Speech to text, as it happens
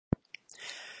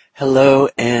Hello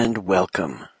and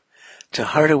welcome to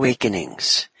Heart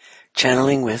Awakenings,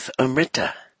 channeling with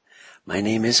Amrita. My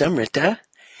name is Amrita,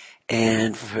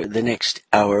 and for the next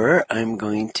hour I'm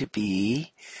going to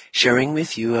be sharing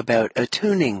with you about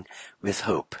attuning with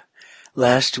hope.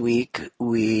 Last week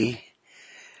we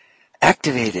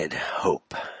activated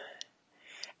hope,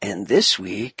 and this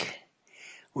week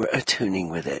we're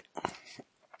attuning with it.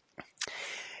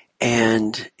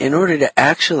 And in order to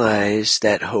actualize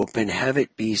that hope and have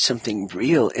it be something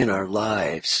real in our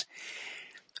lives,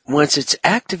 once it's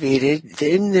activated,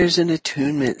 then there's an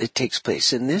attunement that takes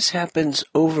place. And this happens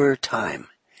over time.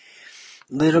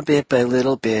 Little bit by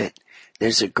little bit,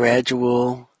 there's a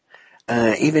gradual,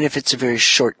 even if it's a very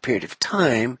short period of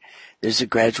time, there's a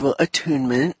gradual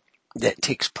attunement that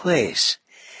takes place.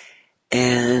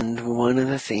 And one of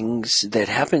the things that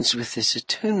happens with this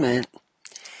attunement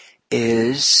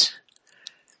is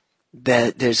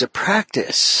that there's a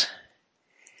practice.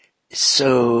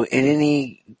 So in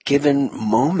any given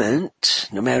moment,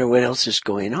 no matter what else is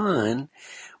going on,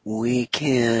 we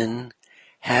can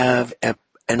have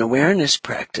an awareness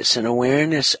practice, an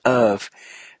awareness of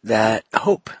that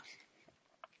hope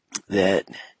that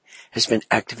has been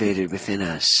activated within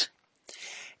us.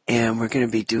 And we're going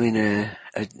to be doing a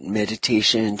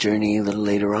meditation journey a little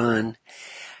later on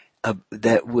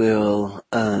that will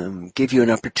give you an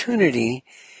opportunity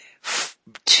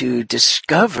to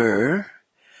discover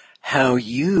how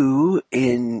you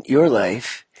in your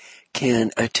life can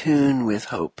attune with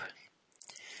hope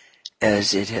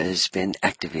as it has been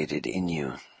activated in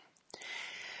you.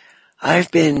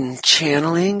 I've been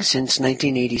channeling since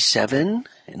 1987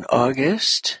 in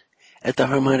August at the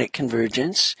Harmonic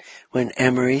Convergence when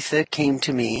Amrita came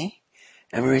to me.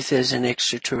 Amrita is an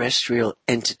extraterrestrial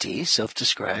entity,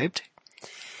 self-described,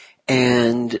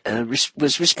 and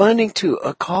was responding to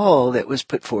a call that was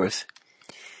put forth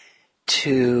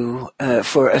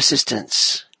for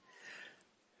assistance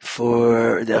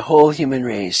for the whole human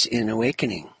race in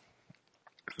awakening,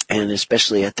 and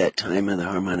especially at that time of the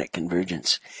Harmonic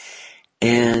Convergence.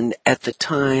 And at the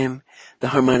time, the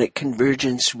Harmonic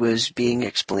Convergence was being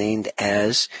explained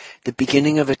as the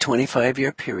beginning of a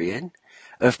 25-year period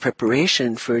of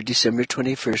preparation for December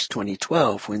 21st,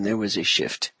 2012, when there was a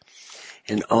shift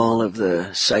in all of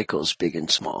the cycles, big and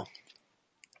small.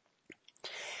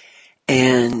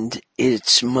 And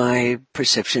it's my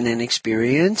perception and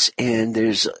experience, and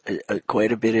there's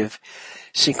quite a bit of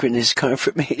synchronous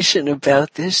confirmation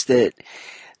about this, that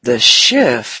the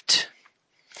shift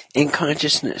in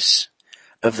consciousness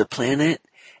of the planet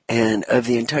and of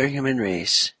the entire human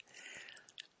race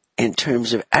in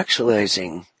terms of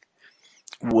actualizing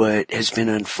what has been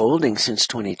unfolding since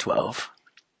 2012,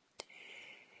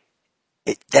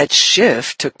 that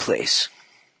shift took place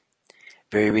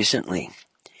very recently.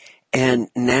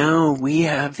 And now we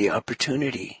have the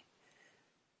opportunity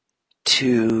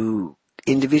to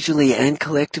individually and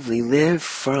collectively live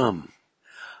from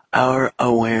our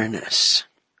awareness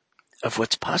of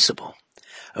what's possible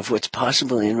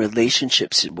in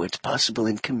relationships, and what's possible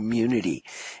in community,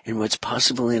 and what's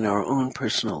possible in our own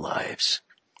personal lives.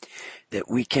 That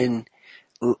we can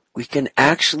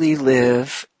actually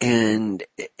live and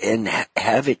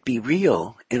have it be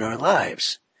real in our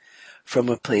lives from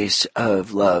a place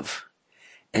of love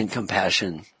and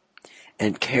compassion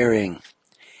and caring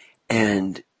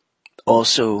and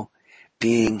also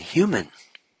being human.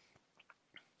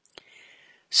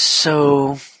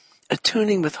 So,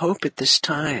 attuning with hope at this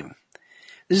time.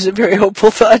 This is a very hopeful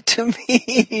thought to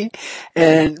me.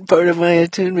 And part of my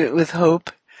attunement with hope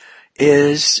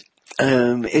is,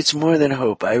 it's more than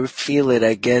hope. I feel it,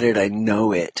 I get it, I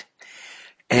know it.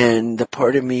 And the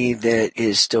part of me that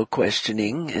is still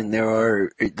questioning, and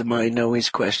the mind always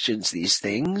questions these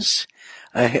things,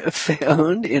 I have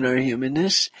found in our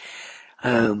humanness,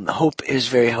 hope is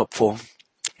very helpful,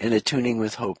 and attuning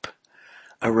with hope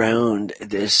around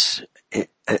this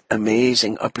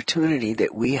amazing opportunity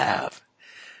that we have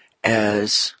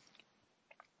as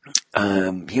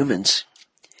humans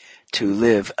to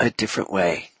live a different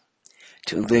way,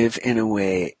 to live in a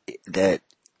way that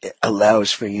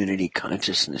allows for unity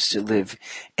consciousness, to live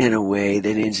in a way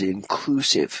that is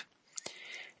inclusive,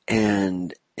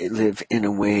 and live in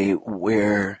a way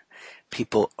where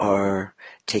people are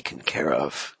taken care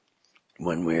of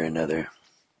one way or another.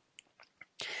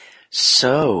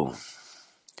 So,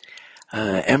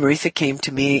 Amrita came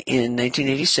to me in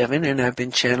 1987, and I've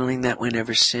been channeling that one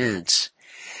ever since.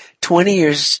 20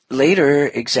 years later,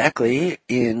 exactly,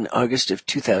 in August of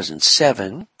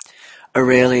 2007,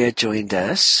 Aurelia joined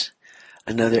us,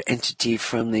 another entity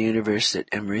from the universe that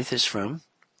Amrita's from,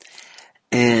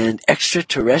 and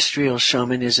extraterrestrial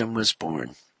shamanism was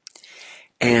born.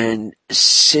 And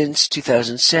since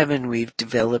 2007, we've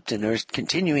developed and are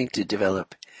continuing to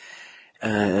develop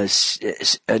a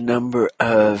number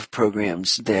of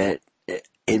programs that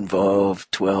involve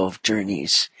 12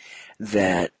 journeys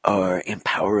that are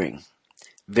empowering,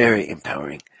 very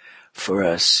empowering for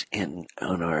us on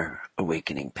our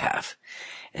awakening path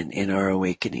and in our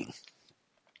awakening.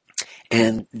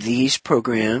 And these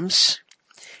programs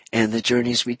and the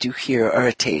journeys we do here are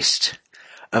a taste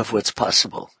of what's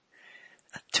possible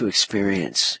to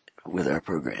experience with our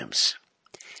programs.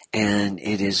 And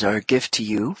it is our gift to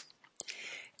you.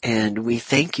 And we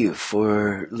thank you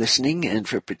for listening and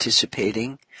for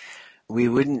participating. We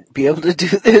wouldn't be able to do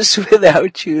this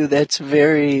without you. That's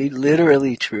very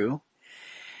literally true.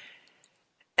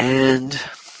 And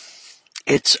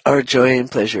it's our joy and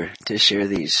pleasure to share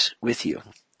these with you.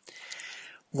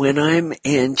 When I'm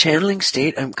in channeling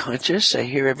state, I'm conscious, I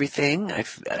hear everything,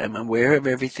 I'm aware of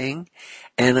everything,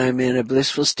 and I'm in a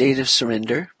blissful state of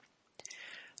surrender.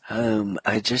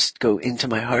 I just go into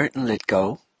my heart and let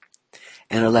go,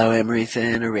 and allow Amrita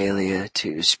and Aurelia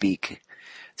to speak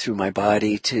through my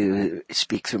body, to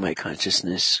speak through my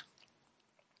consciousness,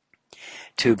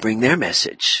 to bring their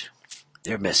messages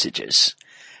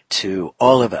to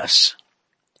all of us.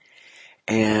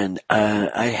 And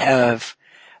I have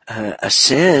a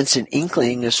sense, an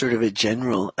inkling, a sort of a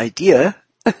general idea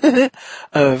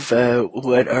of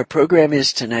what our program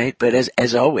is tonight, but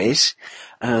as always,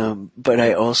 but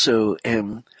I also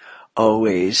am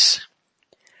always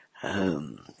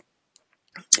I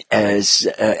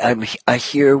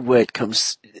hear what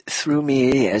comes through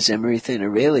me as Amrita and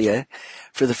Aurelia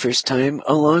for the first time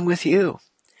along with you.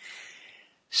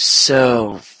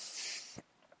 So,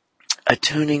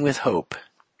 attuning with hope.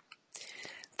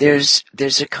 There's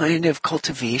a kind of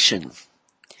cultivation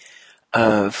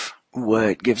of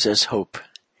what gives us hope,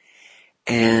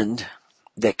 and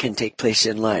that can take place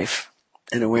in life,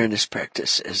 an awareness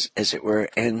practice, as it were.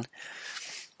 And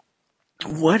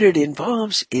what it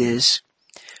involves is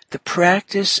the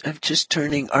practice of just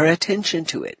turning our attention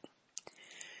to it.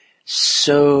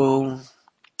 So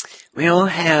we all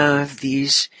have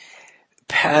these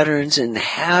patterns and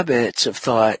habits of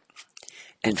thought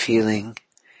and feeling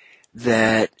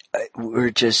that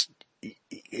we're just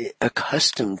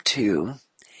accustomed to.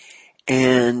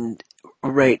 And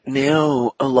right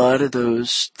now, a lot of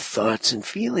those thoughts and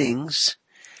feelings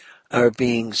are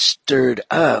being stirred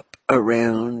up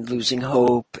around losing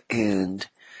hope and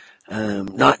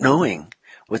not knowing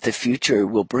what the future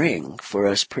will bring for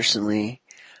us personally,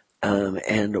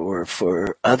 and or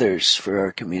for others, for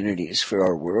our communities, for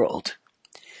our world.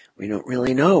 We don't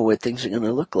really know what things are going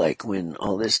to look like when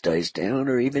all this dies down,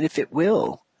 or even if it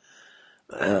will.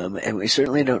 And we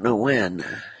certainly don't know when.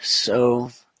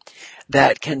 So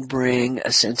that can bring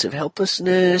a sense of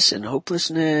helplessness and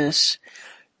hopelessness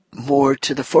more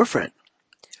to the forefront.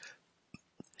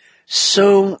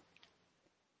 So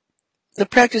the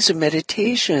practice of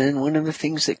meditation, one of the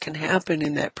things that can happen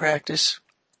in that practice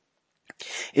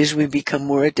is we become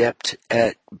more adept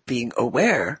at being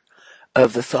aware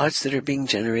of the thoughts that are being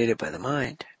generated by the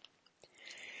mind.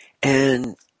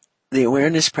 And the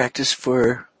awareness practice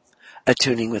for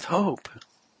attuning with hope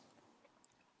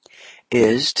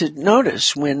is to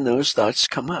notice when those thoughts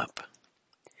come up,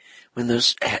 when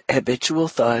those habitual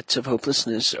thoughts of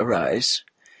hopelessness arise,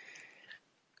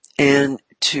 and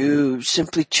to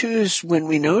simply choose when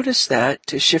we notice that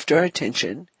to shift our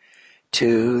attention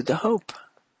to the hope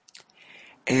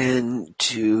and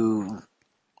to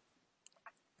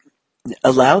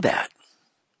allow that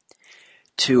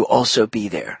to also be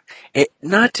there.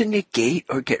 Not to negate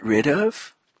or get rid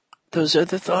of those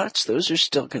other thoughts, those are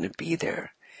still going to be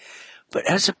there. But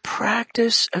as a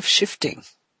practice of shifting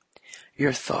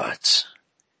your thoughts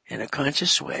in a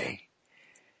conscious way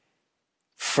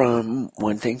from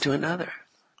one thing to another,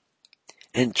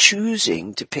 and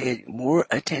choosing to pay more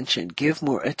attention, give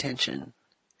more attention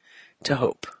to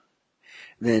hope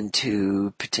than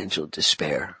to potential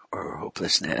despair or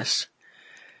hopelessness.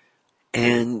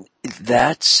 And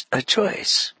that's a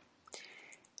choice.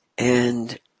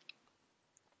 And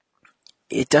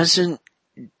it doesn't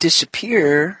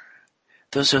disappear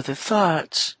those other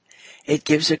thoughts. It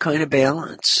gives a kind of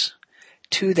balance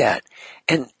to that.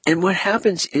 And what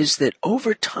happens is that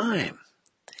over time,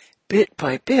 bit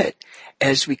by bit,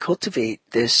 as we cultivate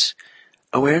this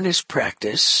awareness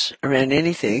practice around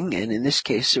anything, and in this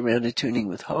case around attuning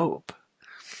with hope,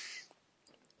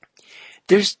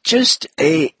 there's just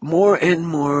a more and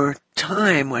more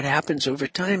time. What happens over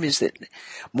time is that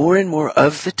more and more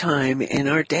of the time in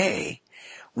our day,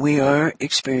 we are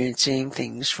experiencing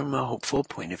things from a hopeful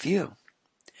point of view.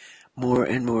 more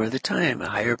and more of the time. A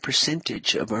higher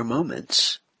percentage of our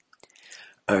moments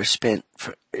are spent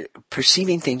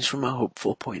perceiving things from a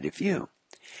hopeful point of view.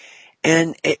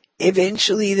 And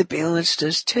eventually the balance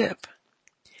does tip,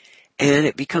 and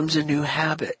it becomes a new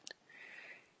habit.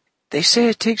 They say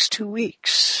it takes 2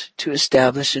 weeks to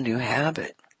establish a new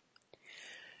habit.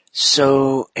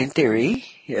 So, in theory,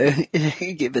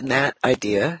 given that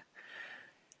idea,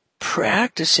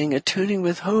 practicing attuning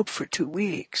with hope for 2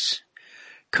 weeks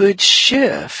could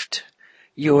shift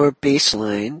your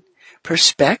baseline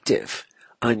perspective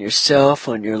on yourself,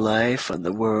 on your life, on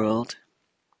the world.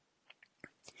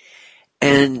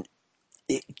 And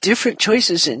different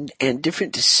choices and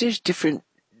different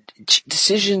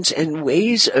decisions and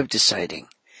ways of deciding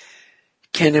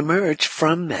can emerge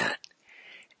from that.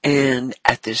 And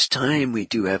at this time, we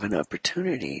do have an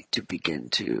opportunity to begin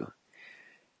to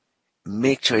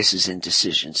make choices and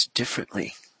decisions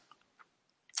differently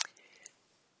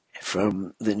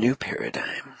from the new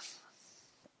paradigm.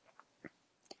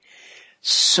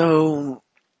 So,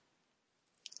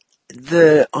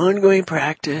 the ongoing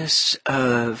practice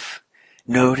of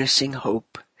noticing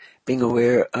hope, being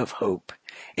aware of hope,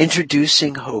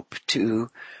 introducing hope to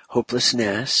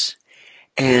hopelessness,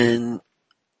 and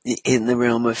in the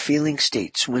realm of feeling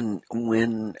states when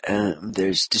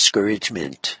there's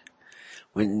discouragement,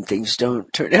 when things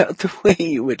don't turn out the way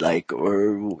you would like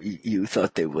or you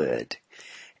thought they would,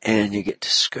 and you get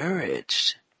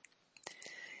discouraged.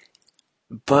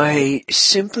 By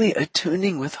simply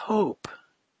attuning with hope,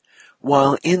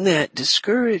 while in that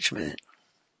discouragement,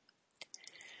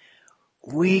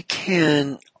 we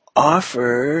can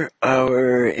offer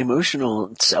our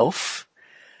emotional self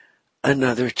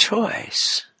another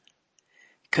choice.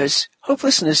 Because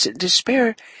hopelessness and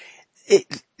despair,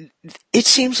 it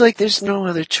seems like there's no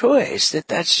other choice, that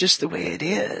that's just the way it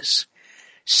is.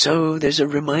 So there's a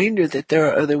reminder that there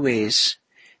are other ways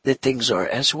that things are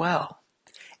as well,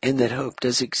 and that hope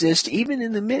does exist even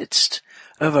in the midst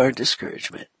of our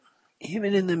discouragement,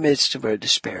 even in the midst of our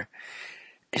despair.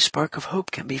 A spark of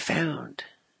hope can be found.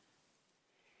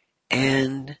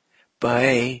 And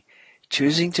by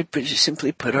choosing to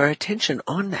simply put our attention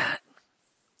on that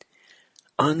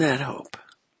hope,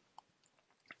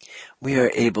 we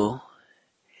are able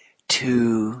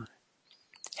to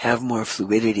have more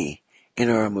fluidity in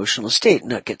our emotional state,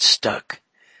 not get stuck.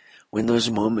 When those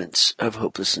moments of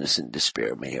hopelessness and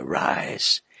despair may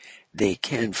arise, they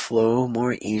can flow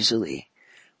more easily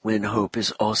when hope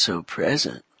is also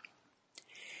present.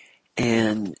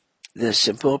 And the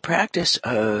simple practice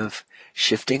of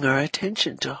shifting our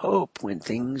attention to hope when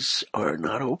things are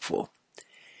not hopeful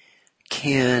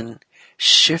can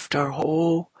shift our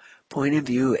whole point of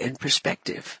view and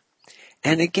perspective.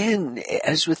 And again,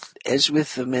 as with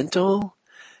the mental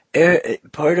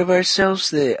part of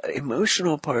ourselves, the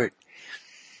emotional part,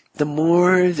 the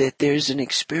more that there's an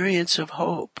experience of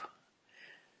hope,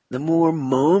 the more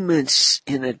moments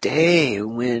in a day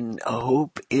when a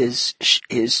hope is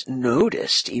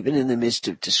noticed, even in the midst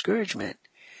of discouragement,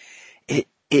 it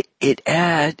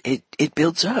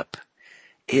builds up.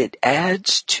 It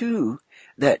adds to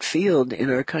that field in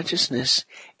our consciousness,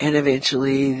 and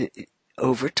eventually,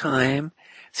 over time,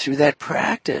 through that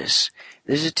practice,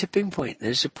 there's a tipping point.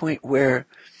 There's a point where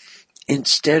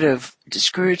instead of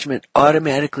discouragement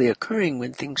automatically occurring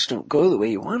when things don't go the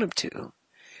way you want them to,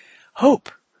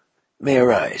 hope may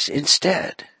arise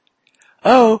instead.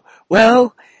 Oh,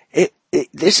 well,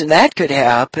 this and that could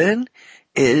happen,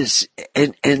 and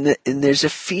there's a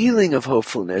feeling of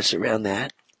hopefulness around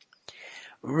that,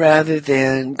 rather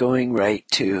than going right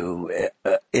to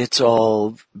it's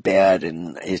all bad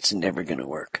and it's never going to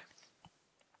work,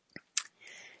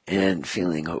 and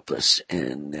feeling hopeless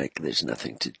and like there's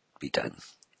nothing to be done.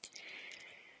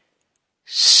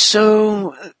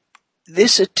 So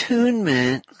this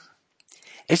attunement,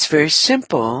 it's very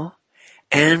simple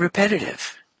and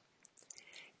repetitive.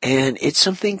 And it's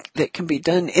something that can be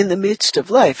done in the midst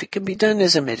of life. It can be done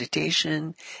as a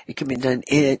meditation. It can be done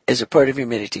as a part of your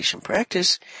meditation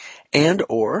practice, and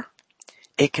or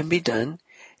it can be done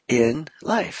in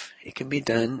life. It can be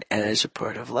done as a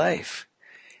part of life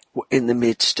in the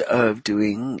midst of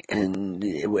doing and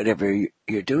whatever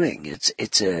you're doing.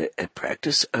 It's a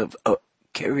practice of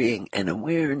carrying an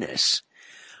awareness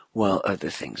while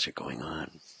other things are going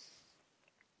on.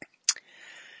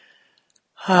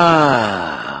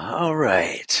 All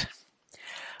right.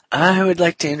 I would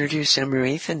like to introduce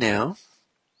Amrita now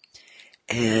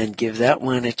and give that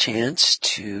one a chance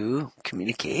to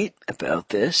communicate about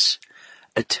this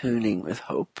attuning with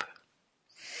hope.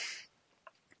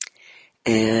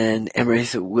 And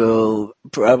Amrita will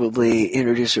probably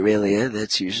introduce Aurelia.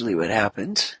 That's usually what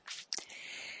happens.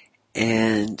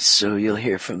 And so you'll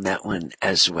hear from that one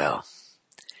as well.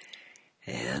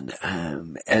 And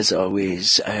as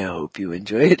always, I hope you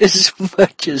enjoy it as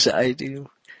much as I do.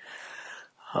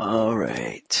 All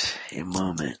right, a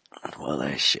moment while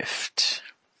I shift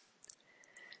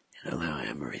and allow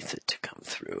Amrita to come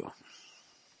through.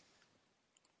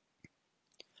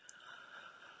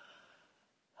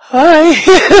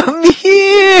 I am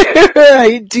here!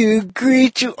 I do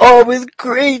greet you all with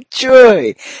great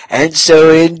joy. And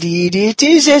so indeed it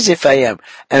is as if I am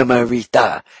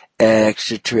Amrita,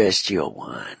 extraterrestrial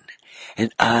one.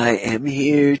 And I am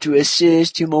here to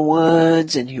assist human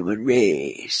ones and human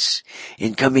race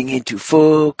in coming into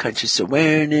full conscious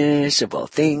awareness of all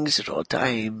things at all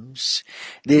times,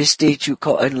 this state you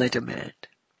call enlightenment.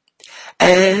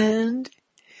 And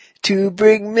to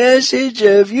bring message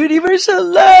of universal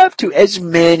love to as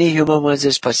many human ones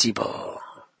as possible.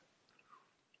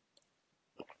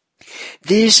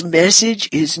 This message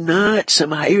is not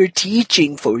some higher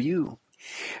teaching for you.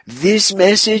 This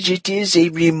message, it is a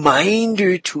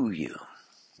reminder to you.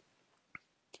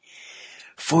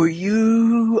 For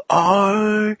you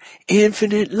are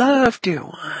infinite love, dear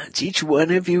ones. Each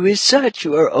one of you is such.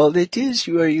 You are all that is.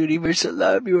 You are universal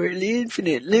love. You are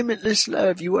infinite, limitless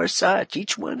love. You are such,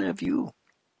 each one of you.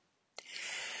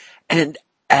 And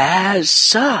as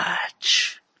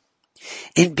such,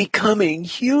 in becoming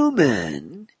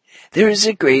human, there is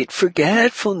a great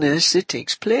forgetfulness that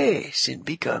takes place in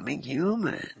becoming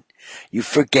human. You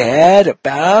forget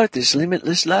about this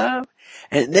limitless love,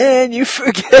 and then you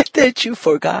forget that you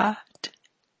forgot.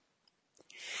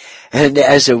 And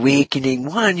as awakening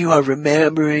one, you are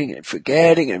remembering and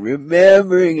forgetting and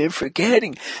remembering and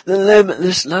forgetting the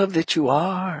limitless love that you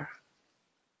are,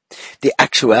 the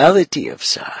actuality of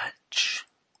such.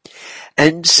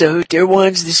 And so, dear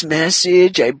ones, this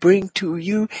message I bring to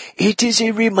you, it is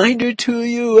a reminder to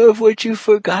you of what you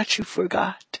forgot,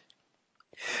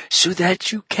 so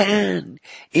that you can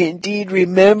indeed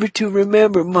remember to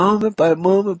remember moment by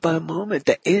moment by moment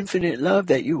the infinite love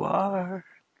that you are.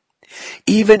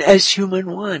 Even as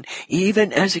human one,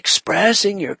 even as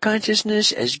expressing your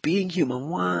consciousness as being human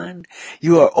one,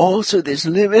 you are also this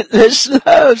limitless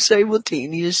love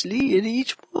simultaneously in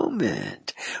each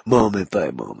moment, moment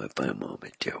by moment by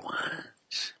moment, dear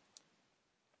ones.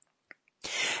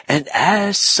 And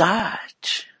as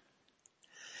such,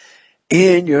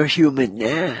 in your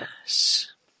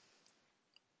humanness,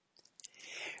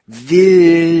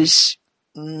 this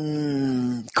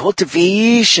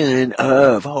cultivation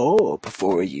of hope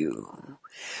for you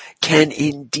can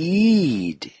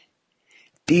indeed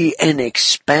be an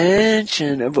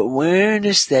expansion of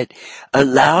awareness that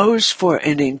allows for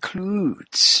and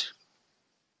includes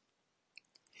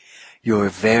your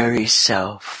very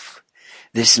self,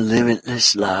 this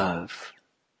limitless love.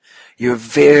 Your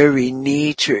very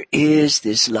nature is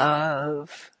this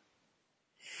love.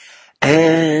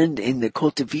 And in the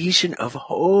cultivation of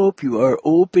hope, you are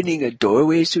opening a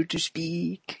doorway, so to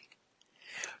speak,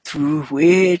 through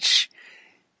which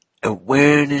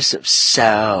awareness of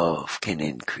self can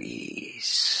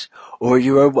increase. Or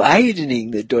you are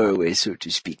widening the doorway, so to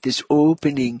speak. This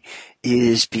opening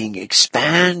is being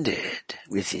expanded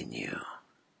within you.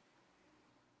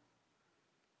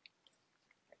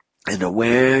 An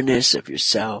awareness of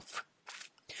yourself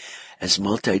as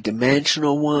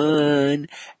multidimensional one,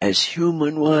 as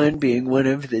human one, being one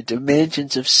of the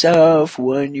dimensions of self,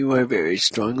 one you are very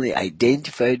strongly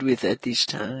identified with at this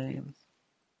time.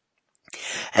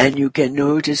 And you can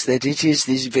notice that it is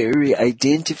this very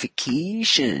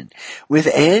identification with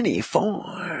any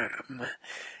form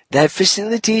that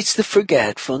facilitates the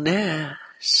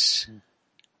forgetfulness.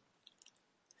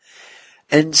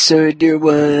 And so, dear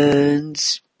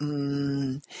ones,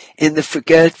 in the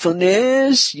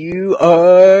forgetfulness, you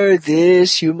are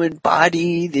this human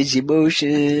body, these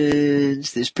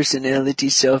emotions, this personality,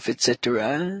 self,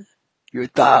 etc., your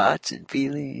thoughts and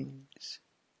feelings.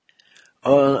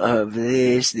 All of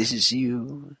this is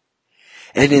you.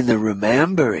 And in the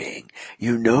remembering,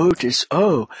 you notice,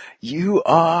 oh, you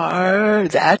are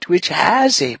that which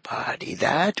has a body,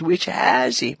 that which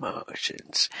has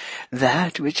emotions,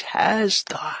 that which has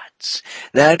thoughts,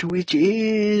 that which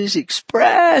is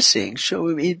expressing,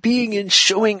 being and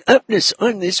showing upness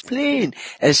on this plane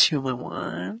as human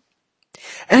one.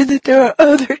 And that there are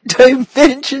other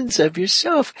dimensions of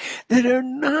yourself that are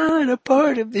not a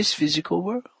part of this physical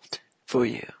world for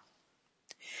you,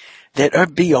 that are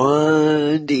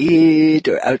beyond it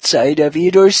or outside of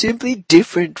it or simply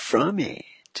different from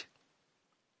it.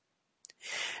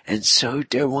 And so,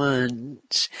 dear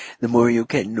ones, the more you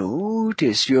can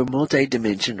notice your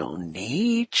multidimensional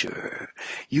nature,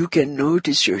 you can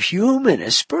notice your human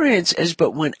experience as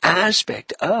but one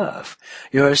aspect of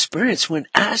your experience, one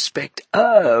aspect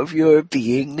of your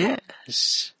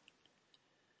beingness.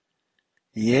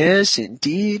 Yes,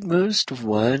 indeed, most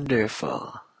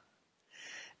wonderful.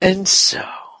 And so,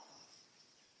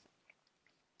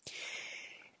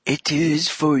 it is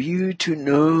for you to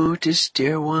notice,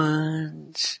 dear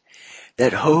ones,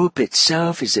 that hope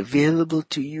itself is available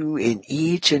to you in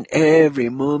each and every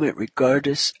moment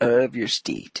regardless of your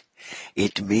state.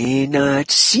 It may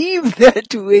not seem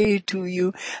that way to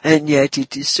you, and yet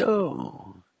it is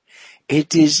so.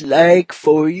 It is like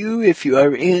for you if you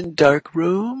are in dark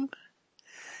room,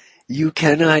 you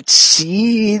cannot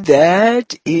see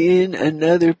that in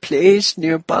another place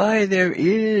nearby there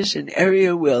is an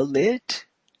area well lit.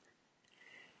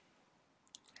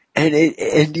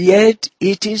 And yet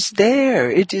it is there.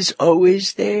 It is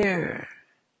always there.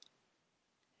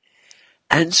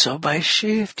 And so by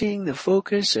shifting the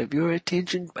focus of your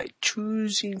attention, by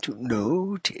choosing to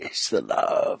notice the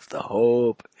love, the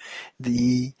hope,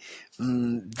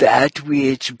 that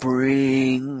which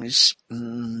brings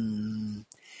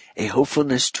a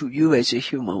hopefulness to you as a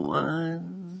human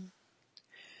one,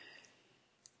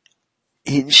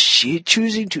 in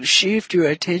choosing to shift your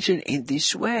attention in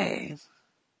this way,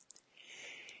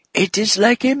 it is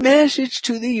like a message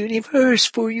to the universe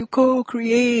for you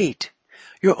co-create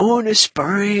your own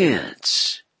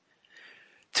experience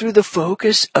through the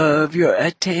focus of your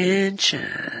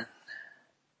attention.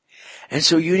 And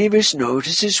so universe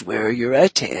notices where your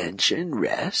attention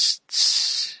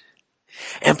rests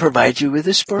and provides you with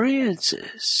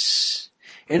experiences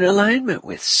in alignment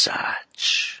with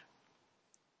such.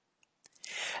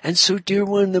 And so, dear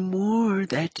one, the more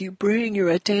that you bring your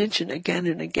attention again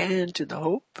and again to the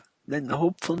hope, then the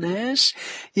hopefulness,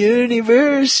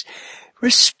 universe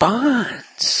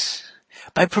responds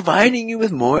by providing you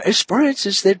with more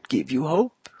experiences that give you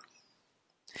hope,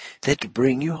 that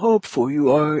bring you hope,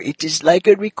 for it is like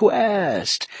a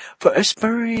request for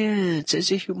experience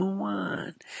as a human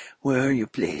one, where you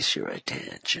place your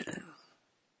attention.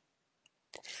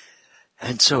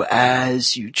 And so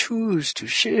as you choose to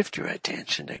shift your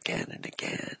attention again and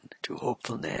again to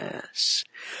hopefulness,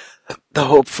 the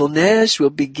hopefulness will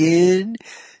begin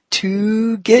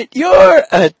to get your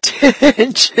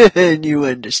attention, you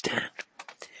understand.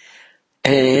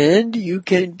 And you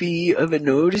can be of a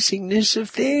noticingness of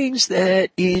things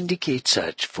that indicate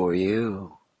such for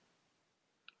you.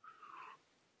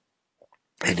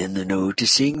 And in the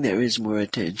noticing, there is more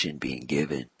attention being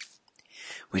given,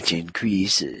 which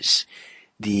increases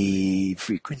the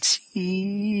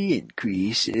frequency,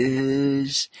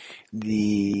 increases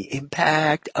the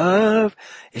impact of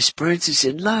experiences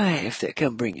in life that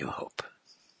can bring you hope.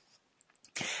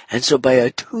 And so by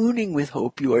attuning with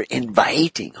hope, you are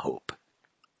inviting hope.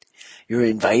 You're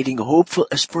inviting hopeful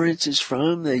experiences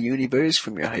from the universe,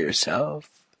 from your higher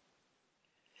self.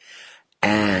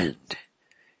 And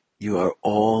you are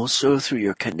also, through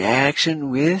your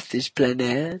connection with this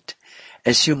planet,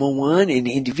 as human one in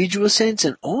individual sense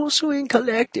and also in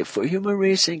collective, for human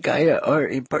race and Gaia are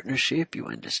in partnership, you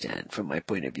understand, from my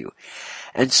point of view.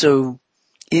 And so,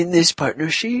 in this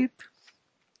partnership,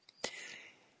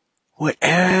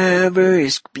 whatever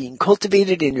is being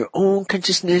cultivated in your own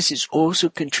consciousness is also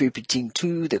contributing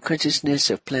to the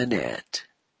consciousness of planet,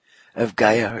 of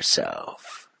Gaia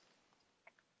herself.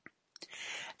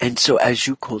 And so as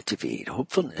you cultivate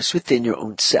hopefulness within your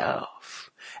own self,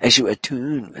 as you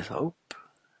attune with hope,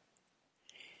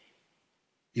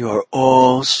 you are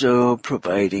also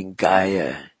providing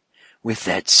Gaia with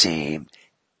that same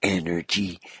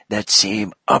energy, that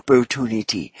same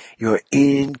opportunity. You're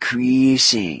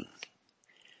increasing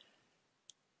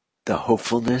the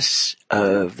hopefulness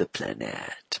of the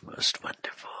planet. Most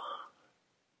wonderful.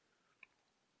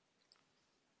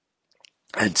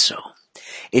 And so,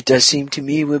 it does seem to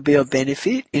me would be of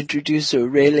benefit introduce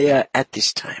Aurelia at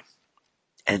this time.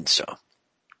 And so,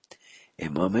 a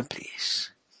moment please.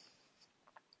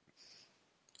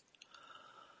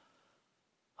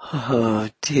 Oh,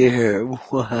 dear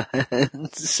one,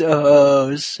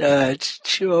 so such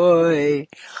joy.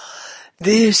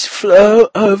 This flow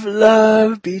of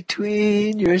love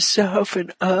between yourself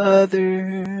and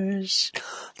others.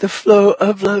 The flow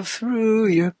of love through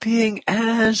your being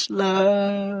as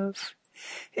love.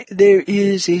 There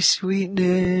is a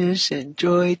sweetness and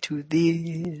joy to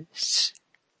this.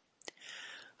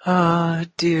 Ah,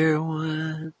 dear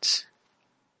ones.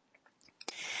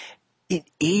 In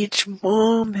each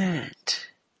moment,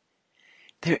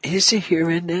 There is a here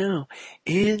and now.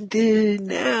 In the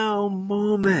now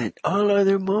moment, all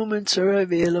other moments are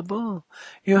available.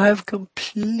 You have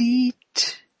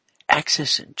complete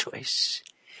access and choice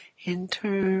in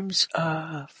terms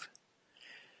of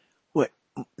what,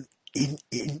 in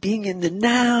being in the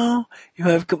now, you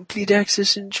have complete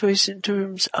access and choice in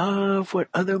terms of what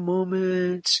other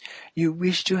moments you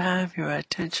wish to have your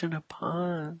attention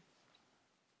upon.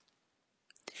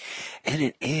 And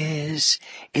it is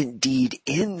indeed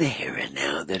in the here and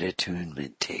now that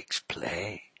attunement takes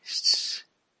place.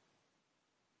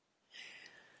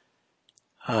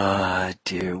 Ah,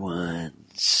 dear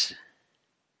ones,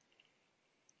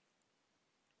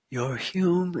 your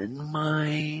human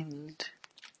mind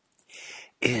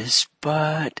is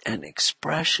but an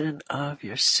expression of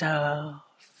yourself.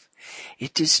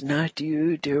 It is not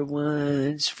you, dear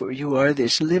ones, for you are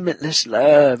this limitless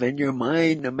love, and your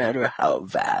mind, no matter how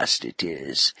vast it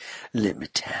is,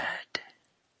 limited.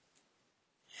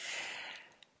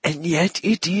 And yet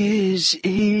it is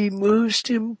a most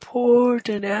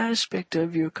important aspect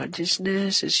of your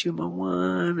consciousness as human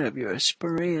one, of your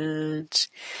experience.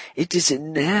 It is a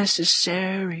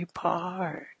necessary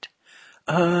part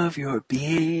of your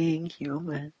being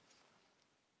human.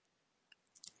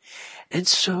 And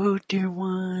so, dear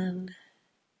one,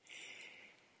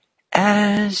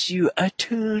 as you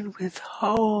attune with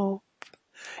hope,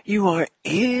 you are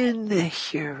in the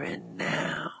here and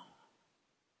now,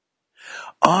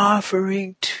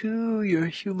 offering to your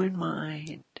human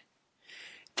mind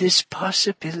this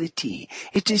possibility.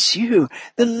 It is you,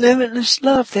 the limitless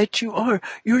love that you are,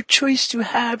 your choice to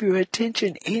have your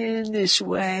attention in this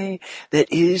way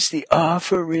that is the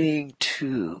offering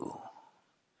to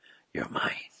your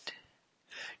mind,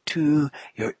 to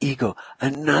your ego,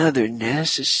 another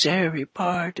necessary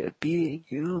part of being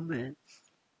human.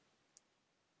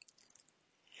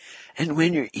 And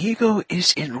when your ego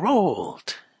is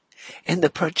enrolled in the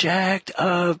project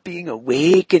of being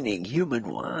awakening human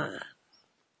one,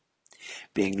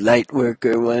 being light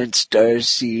worker one,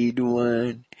 starseed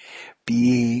one,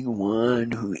 being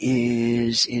one who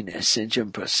is in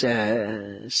ascension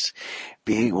process,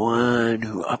 being one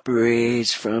who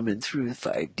operates from and through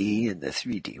 5D and the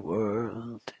 3D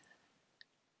world,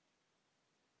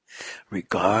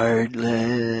 regardless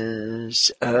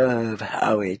of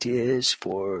how it is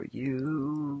for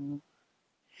you.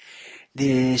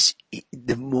 The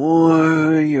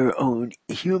more your own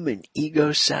human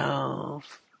ego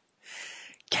self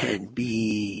can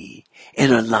be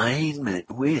in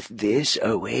alignment with this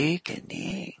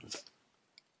awakening,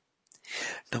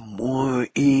 the more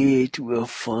it will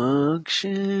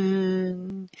function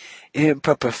in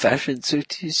proper fashion, so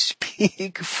to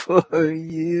speak, for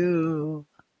you.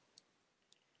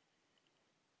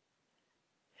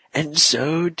 And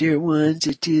so, dear ones,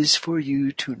 it is for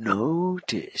you to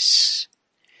notice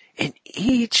in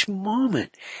each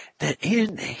moment that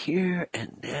in the here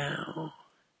and now,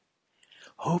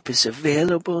 hope is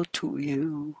available to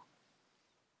you.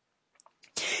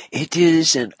 It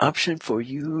is an option for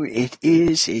you. It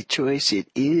is a choice. It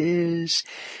is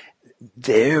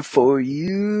there for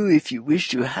you if you wish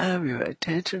to have your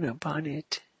attention upon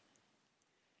it.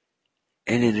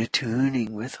 And in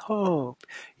attuning with hope,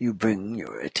 you bring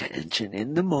your attention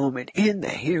in the moment, in the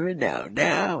here and now,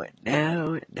 now and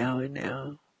now and now and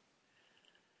now,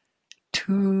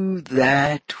 to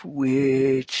that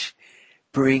which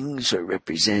brings or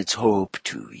represents hope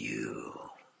to you.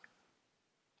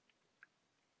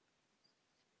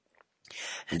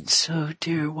 And so,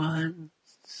 dear ones,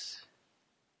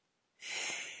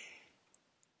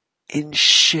 in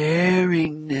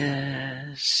sharing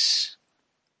this,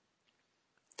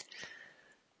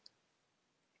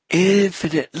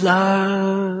 infinite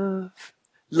love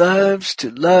loves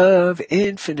to love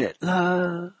infinite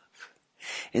love.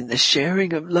 In the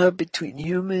sharing of love between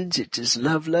humans, it is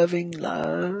love-loving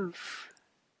love.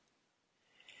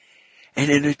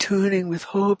 And in attuning with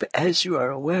hope, as you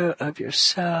are aware of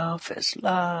yourself as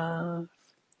love,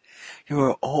 you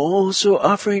are also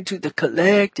offering to the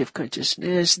collective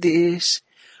consciousness this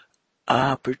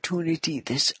opportunity,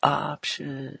 this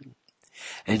option.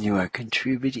 And you are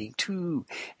contributing to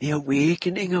the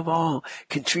awakening of all,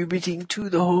 contributing to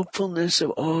the hopefulness of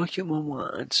all human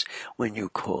ones when you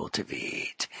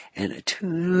cultivate and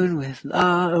attune with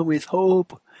love, with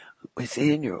hope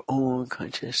within your own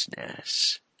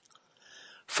consciousness.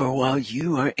 For while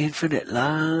you are infinite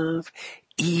love,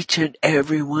 each and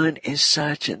every one is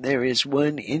such, and there is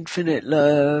one infinite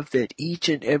love that each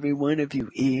and every one of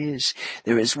you is.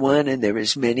 There is one and there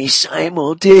is many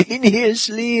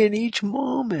simultaneously in each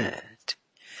moment.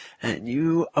 And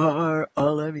you are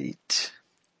all of it.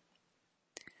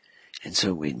 And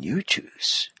so when you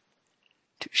choose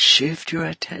to shift your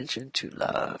attention to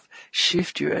love,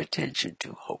 shift your attention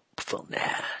to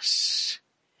hopefulness,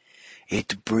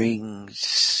 it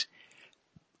brings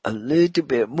a little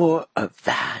bit more of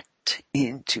that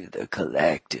into the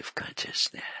collective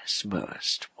consciousness.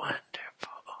 Most wonderful.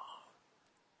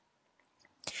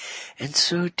 And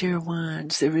so, dear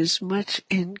ones, there is much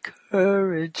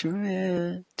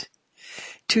encouragement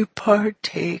to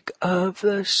partake of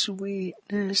the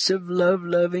sweetness of love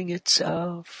loving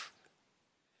itself,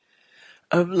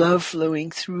 of love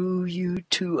flowing through you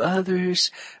to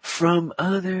others, from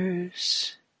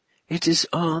others. It is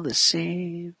all the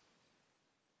same.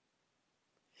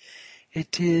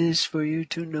 It is for you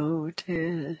to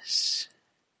notice,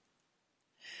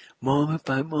 moment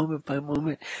by moment by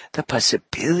moment, the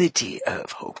possibility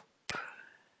of hope.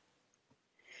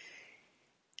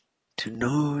 To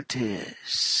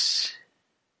notice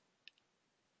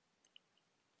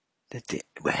that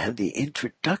we have the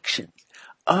introduction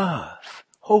of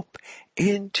hope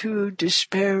into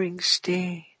despairing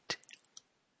state.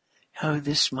 How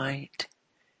this might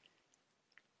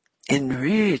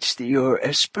enrich your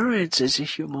experience as a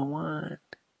human one.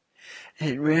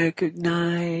 And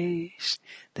recognize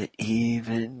that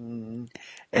even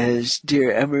as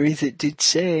dear Amrita did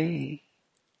say,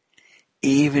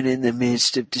 even in the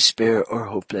midst of despair or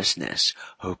hopelessness,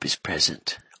 hope is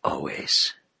present,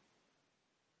 always.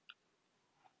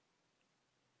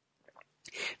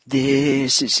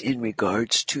 This is in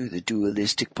regards to the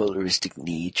dualistic, polaristic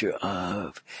nature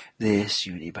of this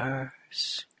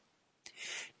universe.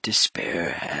 Despair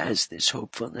has this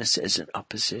hopefulness as an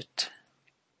opposite.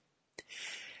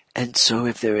 And so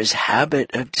if there is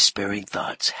habit of despairing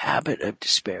thoughts, habit of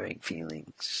despairing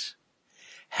feelings,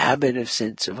 habit of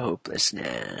sense of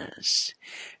hopelessness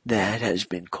that has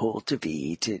been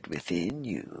cultivated within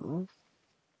you,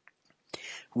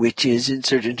 which is in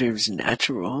certain terms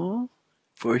natural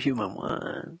for human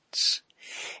ones,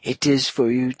 it is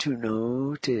for you to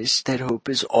notice that hope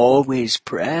is always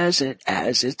present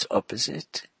as its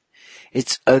opposite,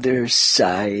 its other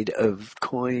side of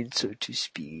coin, so to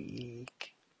speak.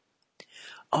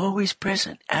 Always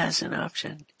present as an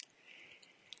option.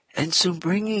 And so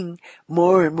bringing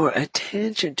more and more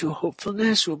attention to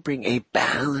hopefulness will bring a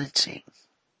balancing.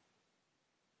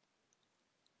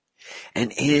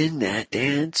 And in that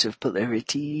dance of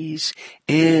polarities,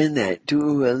 in that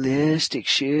dualistic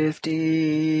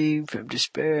shifting from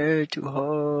despair to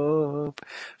hope,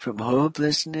 from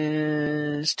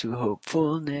hopelessness to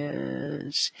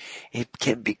hopefulness, it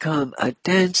can become a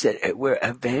dance that where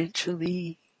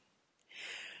eventually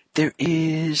there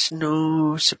is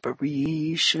no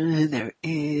separation, there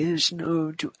is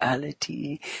no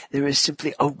duality, there is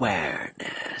simply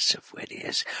awareness of what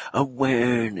is,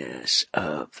 awareness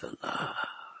of the love.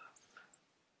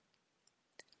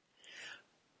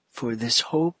 For this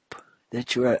hope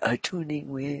that you are attuning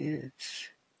with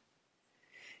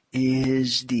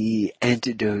is the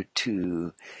antidote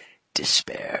to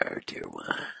despair, dear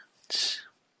ones.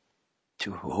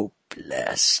 To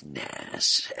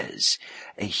hopelessness as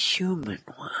a human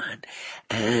one,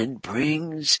 and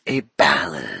brings a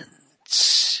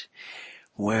balance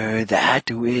where that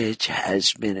which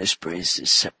has been experienced as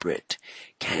separate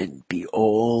can be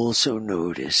also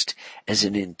noticed as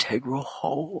an integral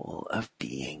whole of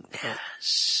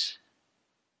beingness.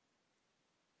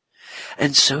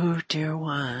 And so, dear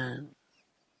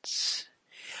ones,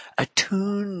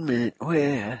 attunement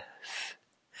with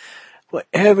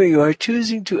whatever you are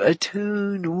choosing to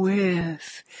attune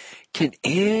with can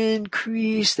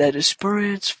increase that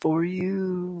experience for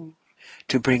you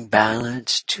to bring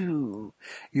balance to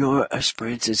your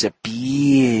experience as a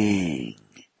being,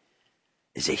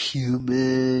 as a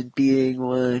human being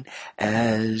one,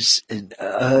 as an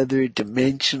other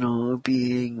dimensional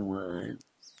being one.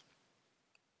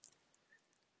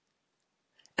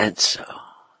 And so,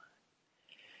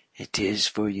 it is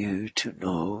for you to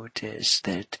notice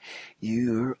that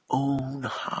your own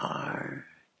heart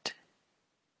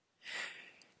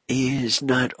is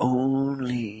not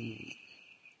only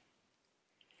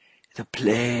the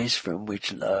place from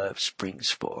which love springs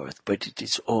forth, but it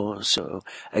is also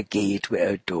a gateway,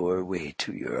 a doorway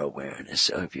to your awareness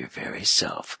of your very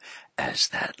self as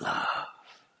that love.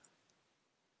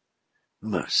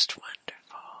 Most wonderful.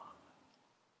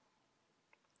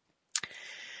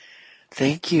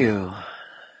 Thank you.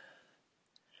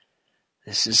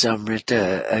 This is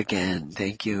Amrita again.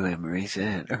 Thank you, Amrita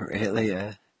and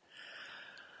Aurelia.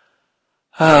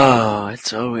 Oh,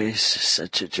 it's always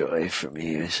such a joy for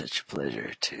me, such a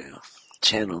pleasure to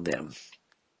channel them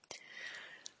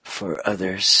for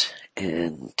others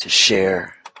and to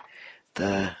share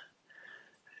the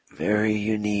very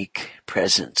unique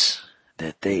presence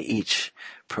that they each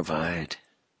provide.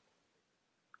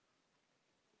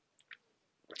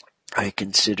 I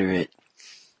consider it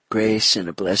grace and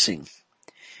a blessing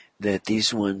that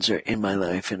these ones are in my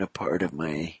life and a part of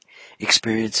my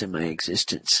experience and my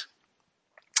existence.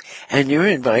 And you're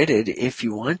invited, if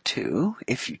you want to,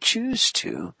 if you choose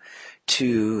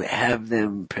to have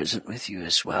them present with you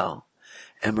as well.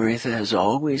 Amrita has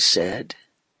always said,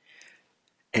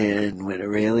 and when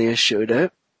Aurelia showed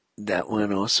up, that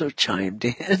one also chimed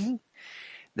in,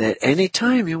 that any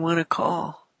time you want to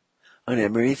call on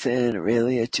Amrita and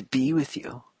Aurelia to be with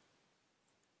you,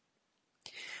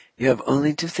 you have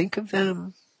only to think of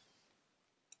them,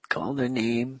 call their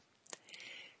name,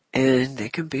 and they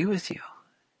can be with you.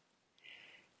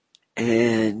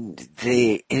 And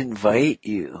they invite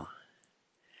you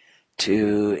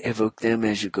to evoke them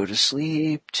as you go to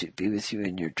sleep, to be with you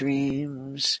in your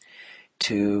dreams,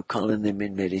 to call on them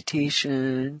in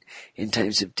meditation, in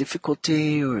times of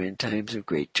difficulty or in times of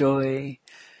great joy.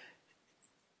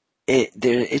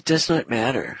 It does not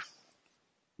matter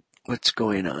what's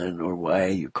going on or why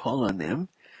you call on them.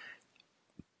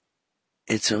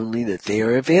 It's only that they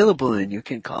are available and you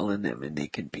can call on them and they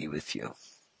can be with you.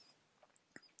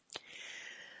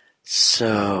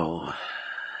 So,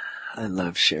 I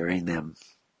love sharing them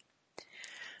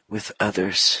with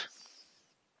others.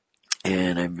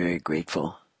 And I'm very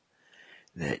grateful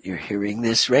that you're hearing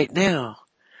this right now.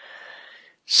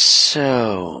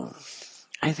 So,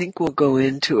 I think we'll go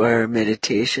into our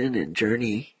meditation and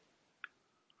journey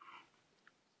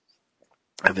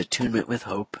of attunement with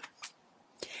hope.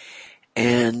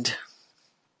 And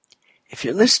if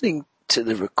you're listening to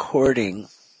the recording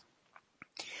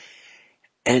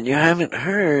and you haven't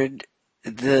heard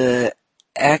the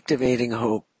Activating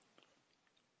Hope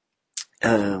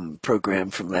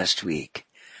program from last week,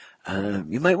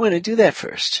 you might want to do that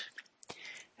first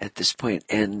at this point,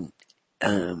 and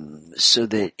so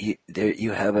that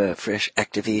you have a fresh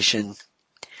activation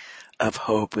of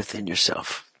hope within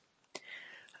yourself.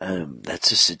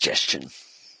 That's a suggestion.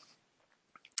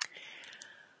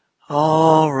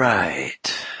 All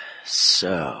right,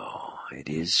 so it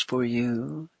is for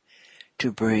you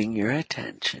to bring your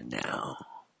attention now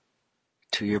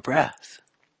to your breath.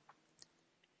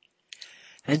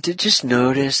 And to just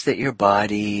notice that your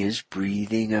body is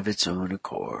breathing of its own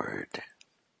accord.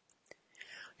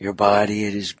 Your body,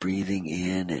 it is breathing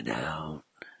in and out,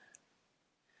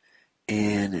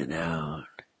 and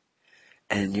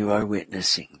you are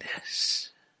witnessing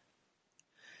this.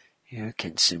 You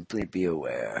can simply be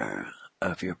aware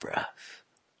of your breath.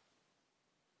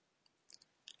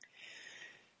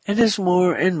 And as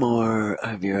more and more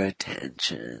of your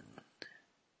attention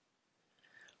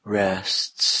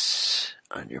rests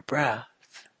on your breath,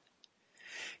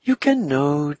 you can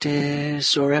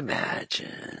notice or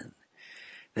imagine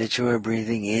that you are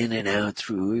breathing in and out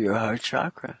through your heart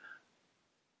chakra,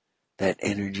 that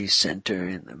energy center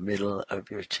in the middle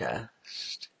of your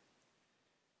chest.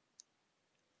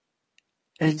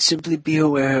 And simply be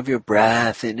aware of your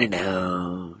breath in and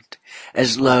out,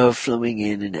 as love flowing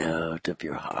in and out of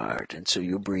your heart. And so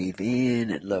you breathe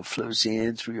in and love flows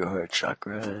in through your heart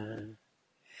chakra. And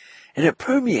it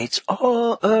permeates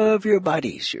all of your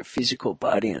bodies, your physical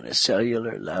body on a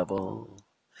cellular level,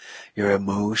 your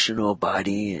emotional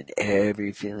body in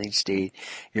every feeling state,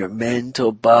 your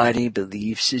mental body,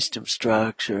 belief system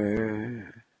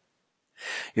structure,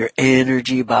 your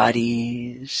energy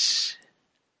bodies.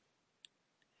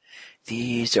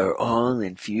 These are all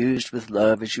infused with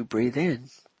love as you breathe in.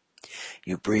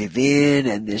 You breathe in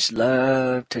and this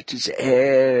love touches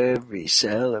every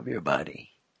cell of your body.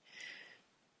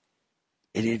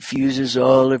 It infuses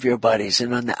all of your bodies,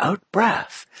 and on the out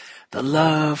breath, the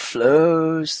love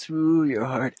flows through your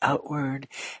heart outward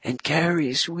and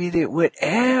carries with it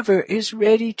whatever is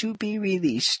ready to be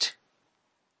released.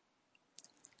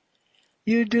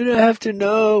 You do not have to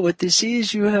know what this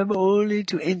is, you have only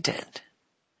to intend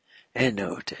and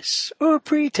notice or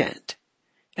pretend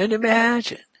and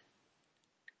imagine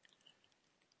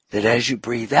that as you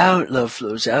breathe out, love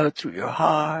flows out through your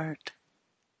heart,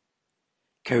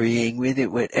 carrying with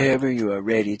it whatever you are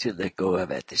ready to let go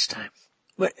of at this time,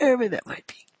 whatever that might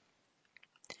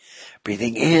be.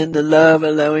 Breathing in the love,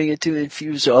 allowing it to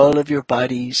infuse all of your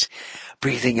bodies.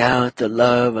 Breathing out the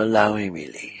love, allowing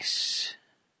release.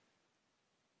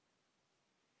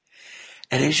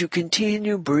 And as you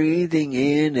continue breathing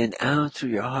in and out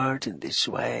through your heart in this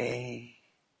way,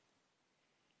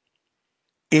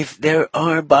 if there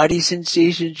are body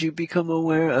sensations you become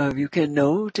aware of, you can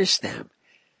notice them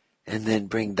and then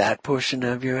bring that portion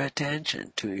of your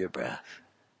attention to your breath.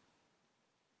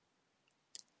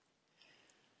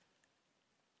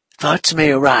 Thoughts may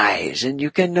arise, and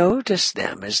you can notice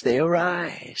them as they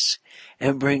arise,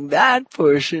 and bring that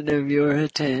portion of your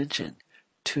attention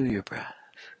to your breath.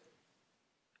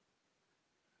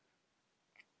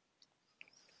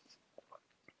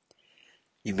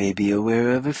 You may be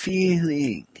aware of a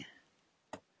feeling.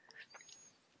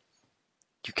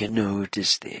 You can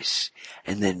notice this,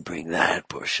 and then bring that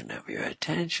portion of your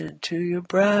attention to your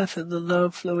breath and the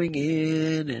love flowing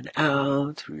in and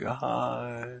out through your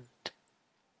heart.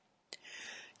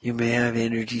 You may have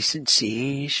energy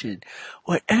sensation,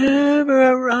 whatever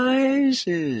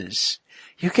arises.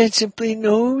 You can simply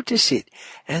notice it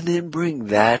and then bring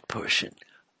that portion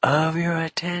of your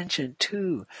attention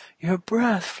to your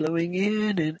breath flowing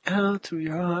in and out through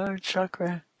your heart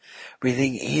chakra.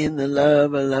 Breathing in the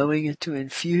love, allowing it to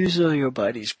infuse all your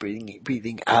bodies,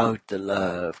 breathing out the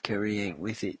love, carrying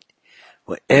with it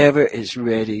whatever is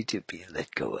ready to be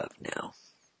let go of now.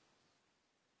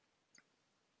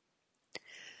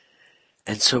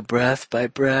 And so breath by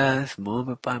breath,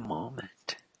 moment by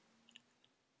moment,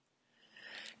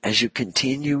 as you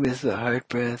continue with the heart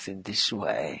breath in this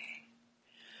way,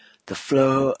 the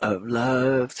flow of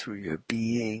love through your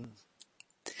being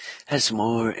has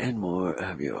more and more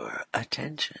of your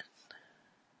attention.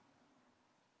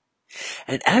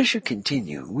 And as you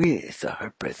continue with the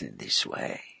heart breath in this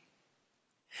way,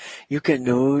 you can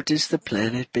notice the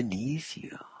planet beneath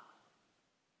you.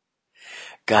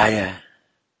 Gaia,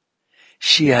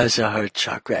 she has a heart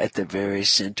chakra at the very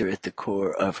center, at the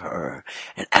core of her.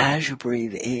 And as you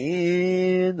breathe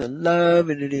in the love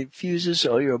and it infuses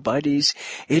all your bodies,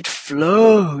 it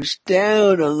flows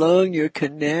down along your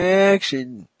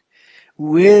connection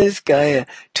with Gaia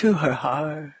to her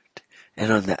heart.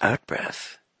 And on the out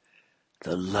breath,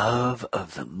 the love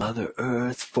of the Mother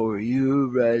Earth for you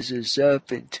rises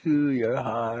up into your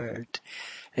heart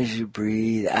as you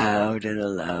breathe out and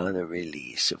allow the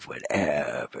release of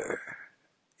whatever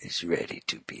is ready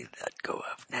to be let go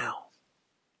of now.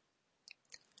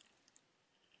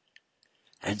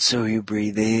 And so you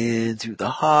breathe in through the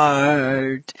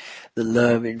heart. The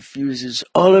love infuses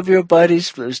all of your bodies,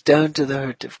 flows down to the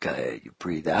heart of Gaia. You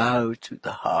breathe out through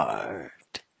the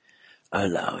heart,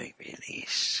 allowing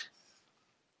release.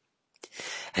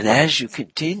 And as you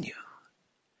continue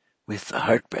with the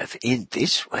heart breath in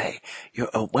this way,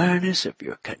 your awareness of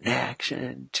your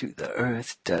connection to the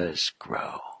earth does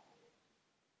grow.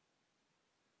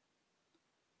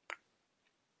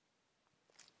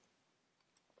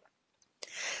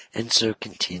 And so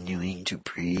continuing to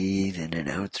breathe in and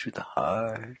out through the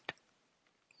heart,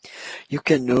 you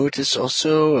can notice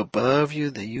also above you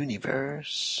the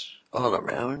universe all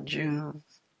around you,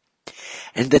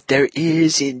 and that there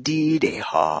is indeed a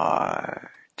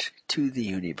heart to the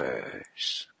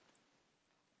universe.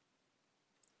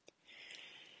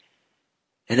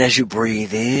 And as you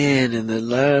breathe in and the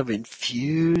love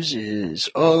infuses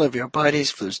all of your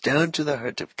bodies, flows down to the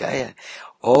heart of Gaia,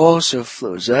 also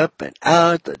flows up and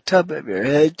out the top of your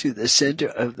head to the center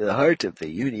of the heart of the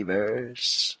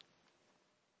universe.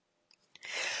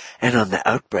 And on the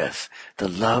out-breath, the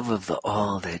love of the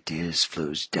all that is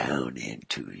flows down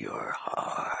into your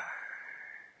heart,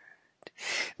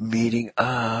 meeting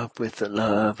up with the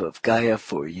love of Gaia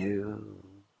for you,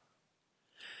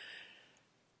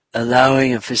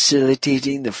 allowing and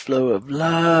facilitating the flow of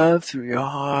love through your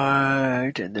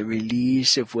heart and the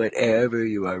release of whatever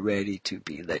you are ready to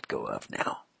be let go of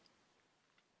now.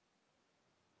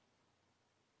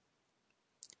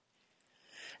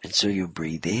 And so you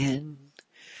breathe in,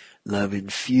 love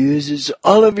infuses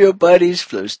all of your bodies,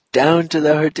 flows down to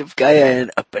the heart of Gaia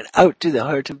and up and out to the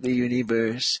heart of the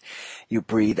universe. You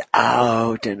breathe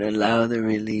out and allow the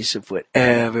release of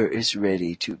whatever is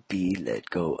ready to be let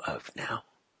go of now.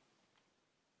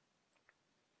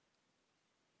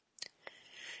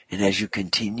 And as you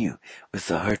continue with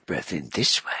the heart breath in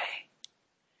this way,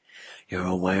 your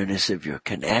awareness of your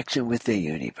connection with the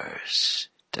universe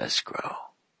does grow.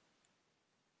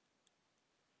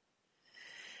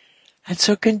 And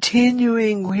so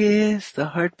continuing with the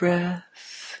heart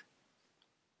breath,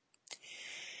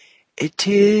 it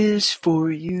is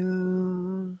for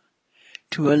you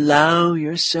to allow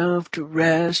yourself to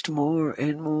rest more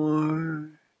and more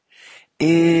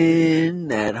in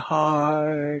that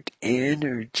heart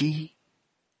energy.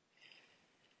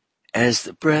 As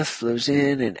the breath flows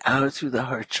in and out through the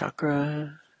heart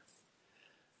chakra,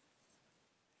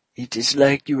 it is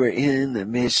like you are in the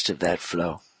midst of that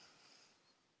flow.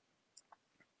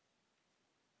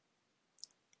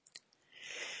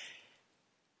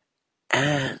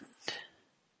 And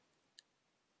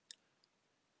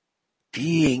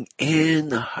being in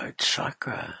the heart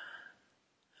chakra,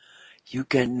 you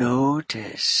can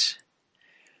notice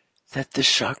that the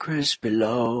chakras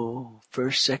below,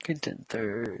 first, second, and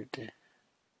third,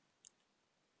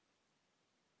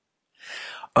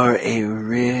 are a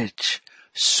rich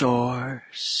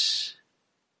source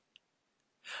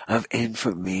of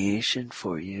information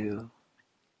for you.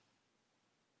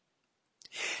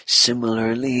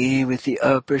 Similarly, with the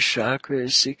upper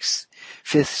chakras, 6th,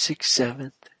 5th, 6th,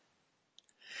 7th,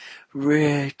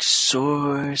 rich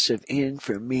source of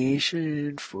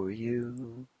information for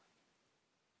you.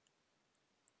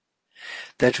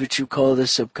 That which you call the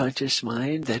subconscious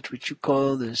mind, that which you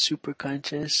call the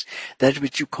superconscious, that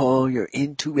which you call your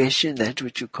intuition, that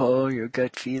which you call your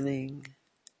gut feeling.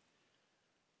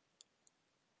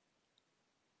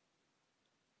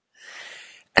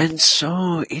 And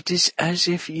so it is as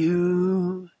if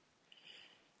you,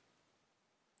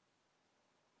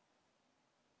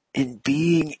 in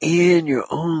being in your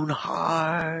own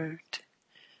heart,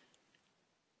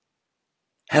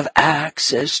 have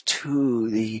access to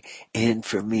the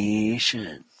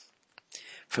information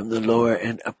from the lower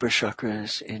and upper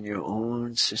chakras in your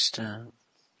own system,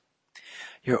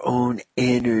 your own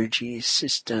energy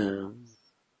system.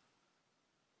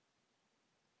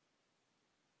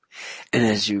 And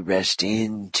as you rest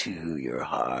into your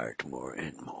heart more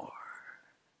and more,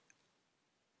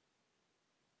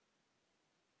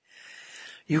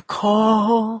 you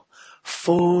call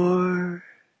for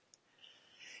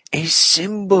a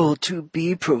symbol to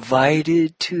be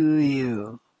provided to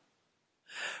you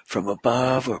from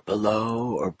above or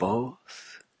below or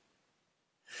both.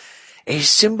 A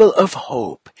symbol of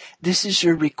hope. This is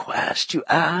your request. You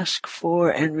ask for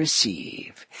and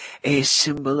receive a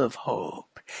symbol of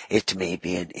hope. It may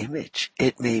be an image.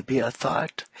 It may be a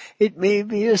thought. It may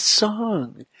be a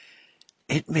song.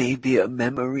 It may be a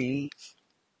memory.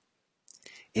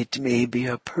 It may be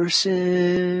a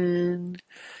person.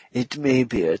 It may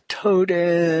be a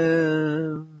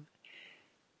totem.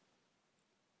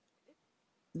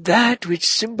 That which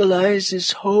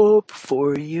symbolizes hope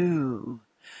for you.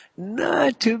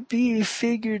 Not to be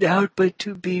figured out, but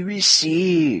to be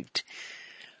received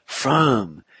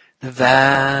from the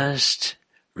vast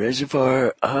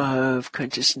reservoir of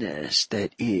consciousness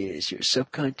that is your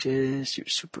subconscious, your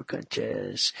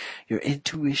superconscious, your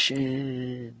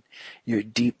intuition, your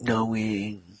deep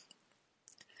knowing.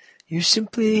 You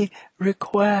simply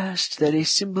request that a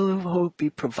symbol of hope be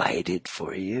provided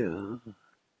for you.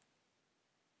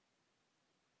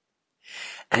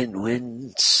 And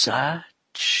when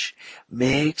such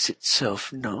makes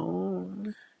itself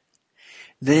known,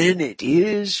 then it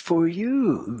is for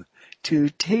you to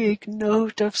take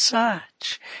note of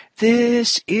such.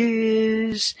 This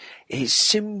is a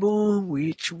symbol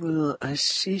which will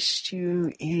assist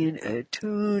you in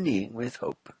attuning with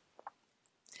hope.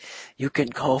 You can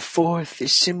call forth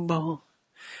this symbol,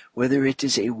 whether it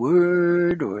is a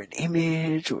word or an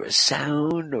image or a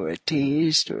sound or a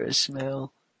taste or a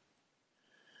smell.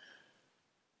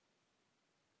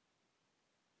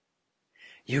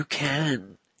 You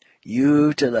can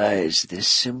utilize this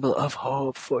symbol of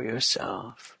hope for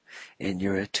yourself in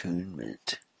your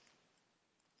attunement.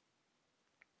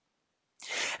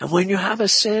 And when you have a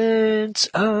sense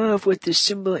of what this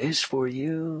symbol is for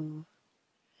you,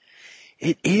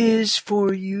 it is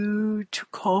for you to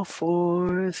call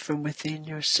forth from within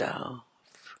yourself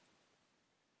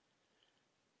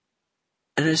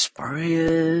an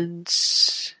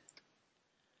experience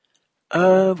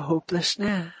of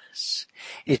hopelessness.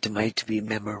 It might be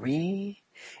memory.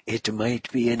 It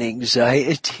might be an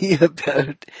anxiety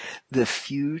about the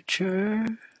future.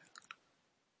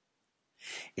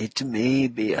 It may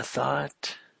be a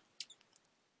thought.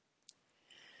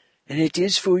 And it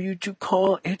is for you to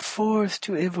call it forth,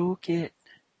 to evoke it.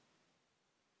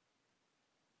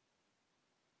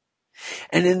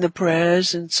 And in the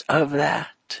presence of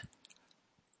that,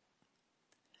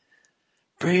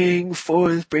 bring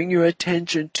your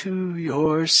attention to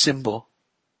your symbol.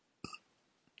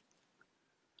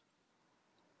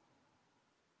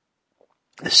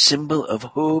 The symbol of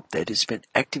hope that has been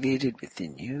activated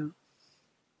within you.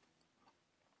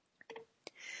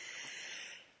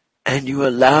 And you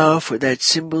allow for that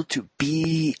symbol to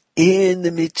be in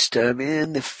the midst of,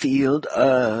 in the field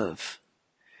of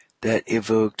that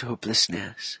evoked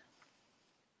hopelessness.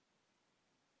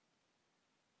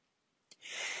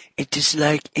 It is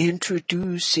like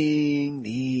introducing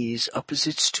these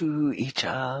opposites to each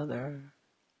other.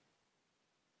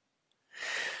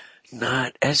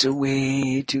 Not as a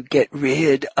way to get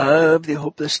rid of the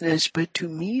hopelessness, but to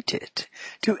meet it,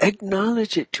 to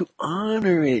acknowledge it, to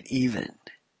honor it even.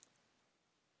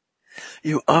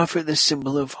 You offer the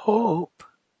symbol of hope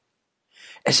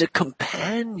as a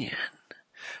companion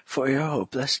for your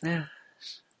hopelessness.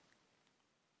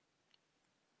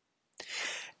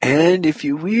 And if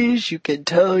you wish, you can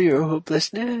tell your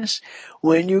hopelessness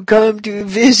when you come to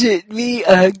visit me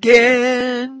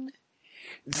again.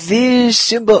 This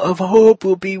symbol of hope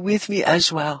will be with me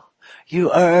as well. You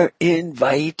are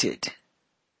invited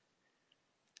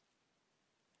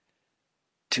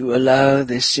to allow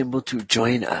this symbol to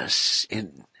join us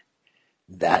in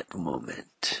that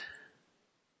moment.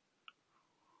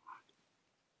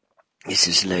 This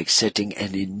is like setting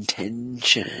an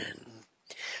intention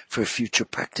for future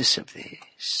practice of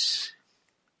this.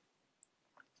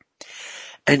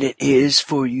 And it is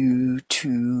for you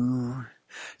to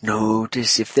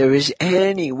notice if there is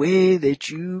any way that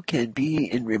you can be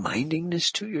in reminding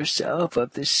this to yourself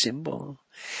of this symbol.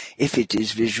 If it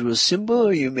is visual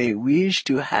symbol, you may wish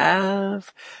to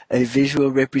have a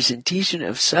visual representation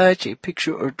of such a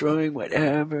picture or drawing,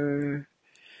 whatever,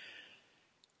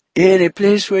 in a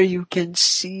place where you can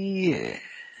see it.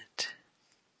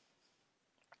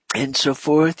 And so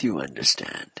forth, you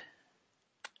understand.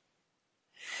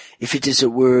 If it is a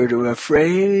word or a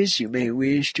phrase, you may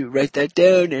wish to write that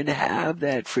down and have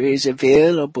that phrase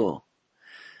available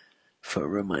for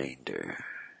reminder.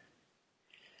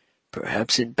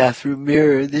 Perhaps in bathroom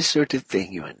mirror, this sort of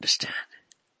thing, you understand.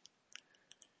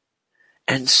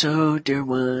 And so, dear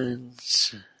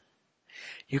ones,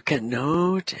 you can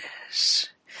notice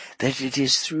that it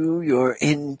is through your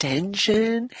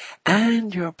intention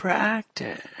and your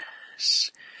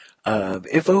practice of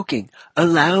evoking,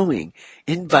 allowing,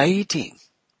 inviting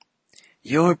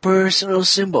your personal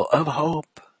symbol of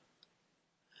hope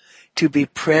to be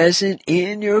present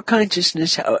in your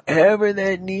consciousness, however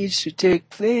that needs to take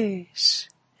place,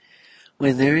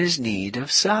 when there is need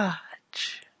of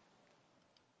such.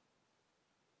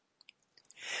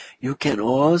 You can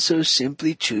also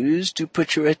simply choose to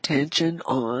put your attention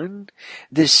on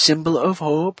this symbol of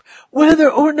hope,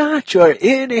 whether or not you are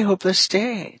in a hopeless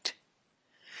state.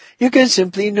 You can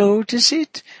simply notice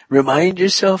it, remind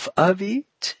yourself of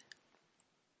it,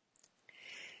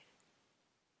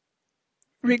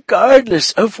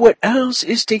 regardless of what else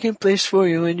is taking place for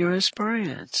you in your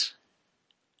experience.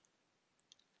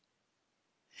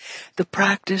 The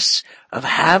practice of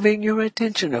having your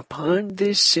attention upon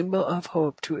this symbol of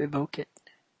hope to evoke it.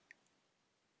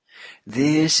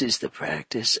 This is the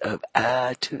practice of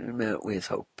attunement with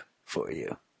hope for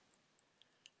you.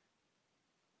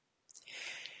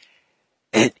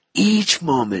 And each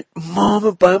moment,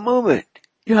 moment by moment,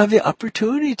 you have the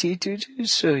opportunity to do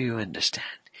so, you understand.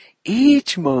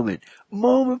 Each moment,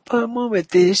 moment by moment,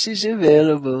 this is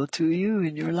available to you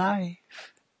in your life.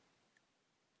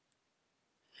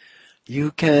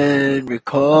 You can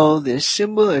recall this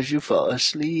symbol as you fall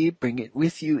asleep, bring it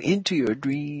with you into your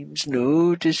dreams,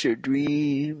 notice your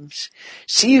dreams,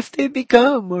 see if they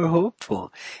become more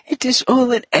hopeful. It is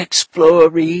all an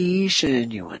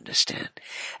exploration, you understand.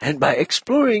 And by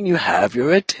exploring, you have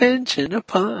your attention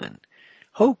upon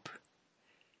hope.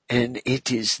 And it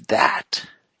is that,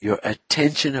 your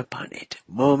attention upon it,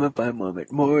 moment by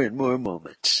moment, more and more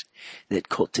moments, that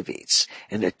cultivates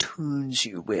and attunes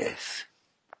you with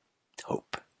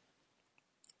hope.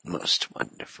 Most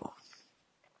wonderful.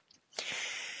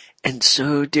 And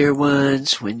so, dear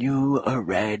ones, when you are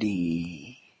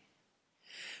ready,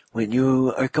 when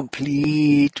you are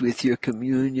complete with your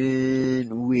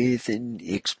communion, with an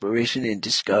exploration and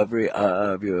discovery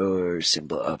of your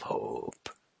symbol of hope,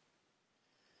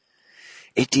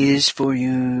 it is for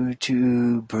you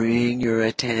to bring your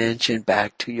attention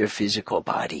back to your physical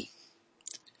body.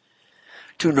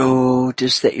 To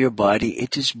notice that your body,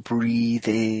 it is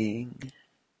breathing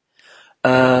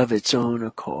of its own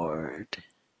accord.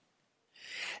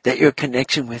 That your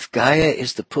connection with Gaia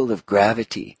is the pull of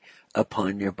gravity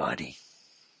upon your body.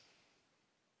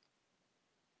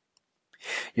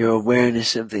 Your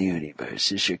awareness of the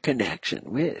universe is your connection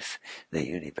with the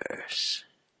universe.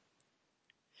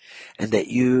 And that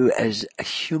you, as a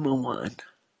human one,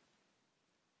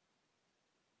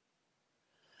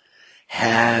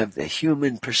 have the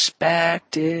human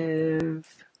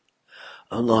perspective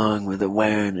along with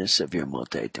awareness of your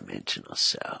multidimensional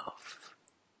self.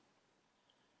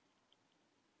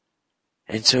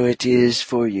 And so it is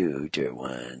for you, dear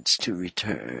ones, to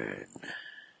return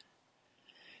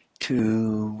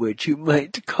to what you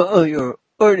might call your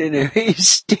ordinary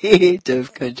state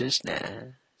of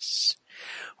consciousness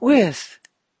with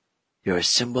your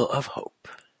symbol of hope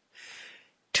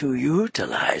to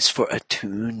utilize for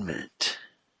attunement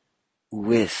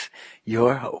with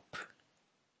your hope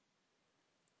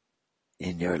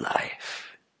in your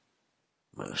life.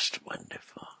 Most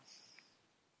wonderful.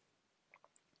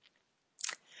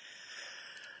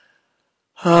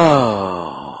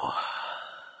 Oh,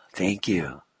 thank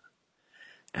you.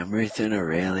 Amrita and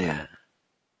Aurelia.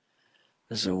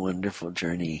 It was a wonderful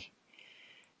journey.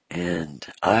 And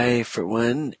I, for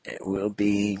one, will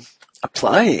be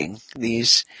applying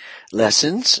these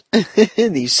lessons,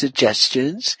 these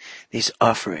suggestions, these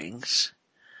offerings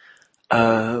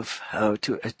of how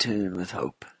to attune with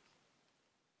hope.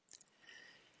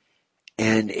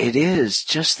 And it is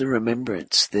just the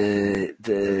remembrance,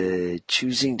 the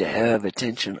choosing to have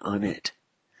attention on it.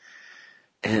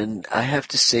 And I have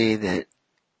to say that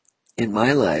in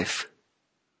my life,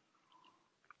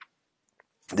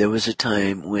 there was a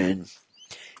time when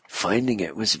finding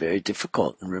it was very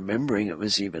difficult and remembering it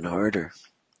was even harder.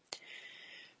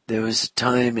 There was a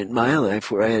time in my life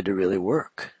where I had to really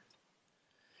work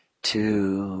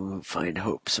to find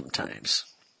hope sometimes.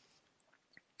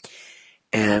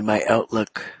 And my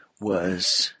outlook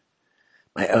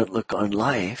on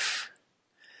life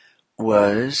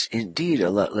was indeed a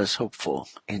lot less hopeful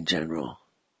in general,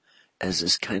 as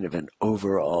is kind of an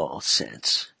overall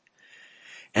sense.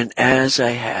 And as I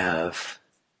have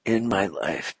in my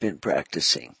life been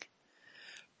practicing,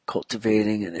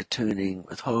 cultivating and attuning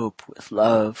with hope, with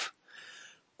love,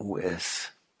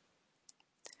 with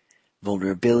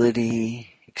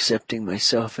vulnerability, accepting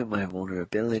myself and my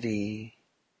vulnerability,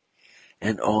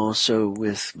 and also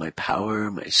with my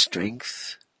power, my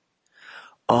strength,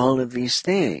 all of these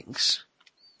things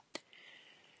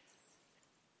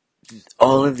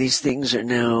are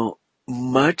now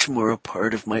much more a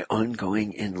part of my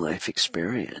ongoing in-life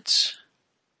experience.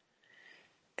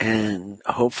 And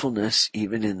hopefulness,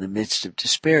 even in the midst of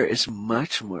despair, is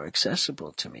much more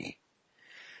accessible to me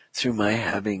through my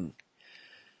having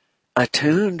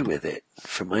attuned with it,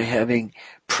 from my having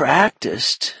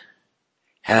practiced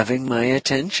having my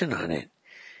attention on it,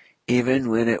 even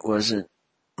when it wasn't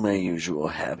my usual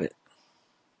habit.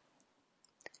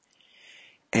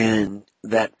 And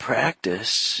that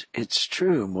practice, it's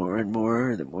true, the more and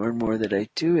more that I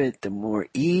do it, the more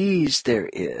ease there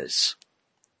is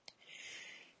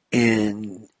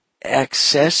in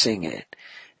accessing it.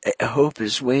 Hope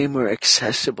is way more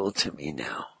accessible to me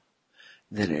now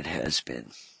than it has been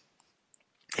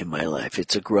in my life.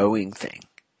 It's a growing thing.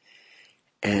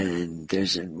 And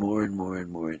there's a more and more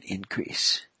an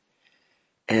increase.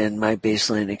 And my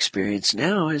baseline experience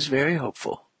now is very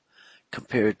hopeful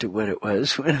compared to what it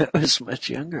was when I was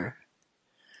much younger.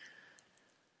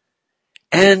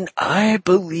 And I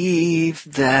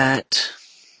believe that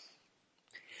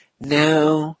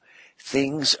now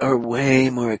things are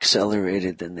way more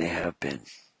accelerated than they have been.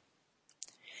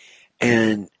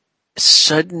 And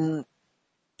sudden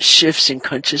shifts in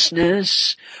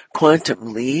consciousness,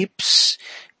 quantum leaps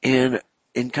in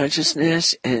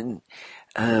consciousness, and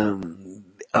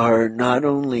are not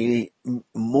only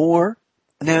more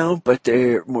now, but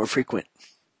they're more frequent.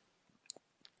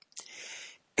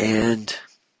 And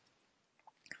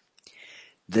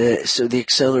so the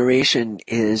acceleration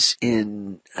is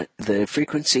in the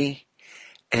frequency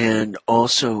and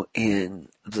also in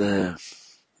the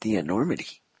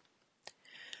enormity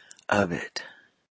of it.